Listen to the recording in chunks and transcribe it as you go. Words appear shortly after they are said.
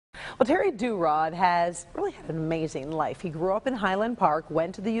Well, Terry Duerod has really had an amazing life. He grew up in Highland Park,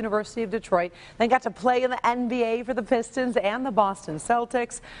 went to the University of Detroit, then got to play in the NBA for the Pistons and the Boston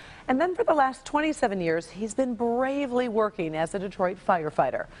Celtics. And then for the last 27 years, he's been bravely working as a Detroit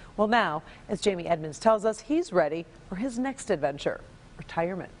firefighter. Well, now, as Jamie Edmonds tells us, he's ready for his next adventure,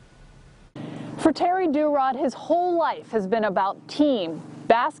 retirement. For Terry Duerod, his whole life has been about team,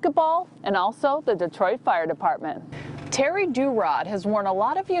 basketball, and also the Detroit Fire Department. Terry Duerod has worn a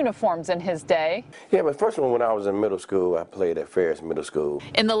lot of uniforms in his day. Yeah, but first one, when I was in middle school, I played at Ferris Middle School.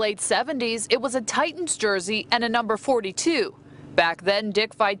 In the late 70s, it was a Titans jersey and a number 42. Back then,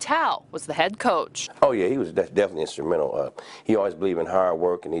 Dick Vitale was the head coach. Oh yeah, he was definitely instrumental. He always believed in hard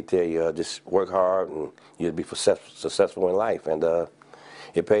work, and he'd tell you just work hard and you'll be successful in life, and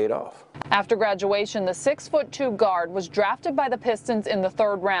it paid off. After graduation, the 6'2" guard was drafted by the Pistons in the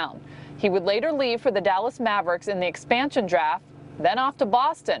 3rd round. He would later leave for the Dallas Mavericks in the expansion draft, then off to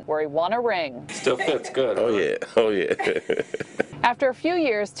Boston, where he won a ring. Still fits good. Oh yeah, oh yeah. After a few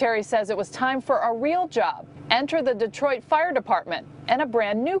years, Terry says it was time for a real job. Enter the Detroit Fire Department and a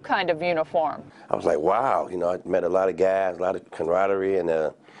brand new kind of uniform. I was like, wow, you know, I met a lot of guys, a lot of camaraderie, and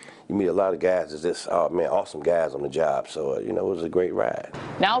you meet a lot of guys that's just, oh man, awesome guys on the job. So, you know, it was a great ride.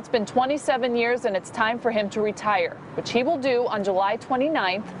 Now it's been 27 years and it's time for him to retire, which he will do on July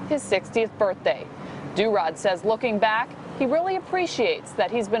 29th, his 60th birthday. Duerod says looking back, he really appreciates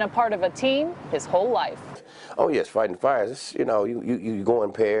that he's been a part of a team his whole life. Oh yes, fighting fires. It's, you know, you go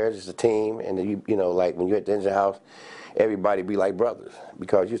in pairs. It's a team, and you know, like when you're at the engine house, everybody be like brothers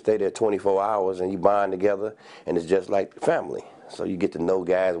because you stay there 24 hours and you bond together, and it's just like family. So you get to know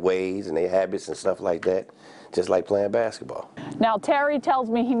guys' ways and their habits and stuff like that, just like playing basketball. Now Terry tells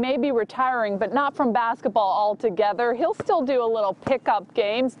me he may be retiring, but not from basketball altogether. He'll still do a little pickup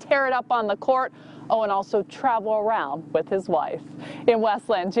games, tear it up on the court, oh, and also travel around with his wife. In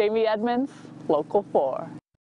Westland, Jamie Edmonds, Local 4.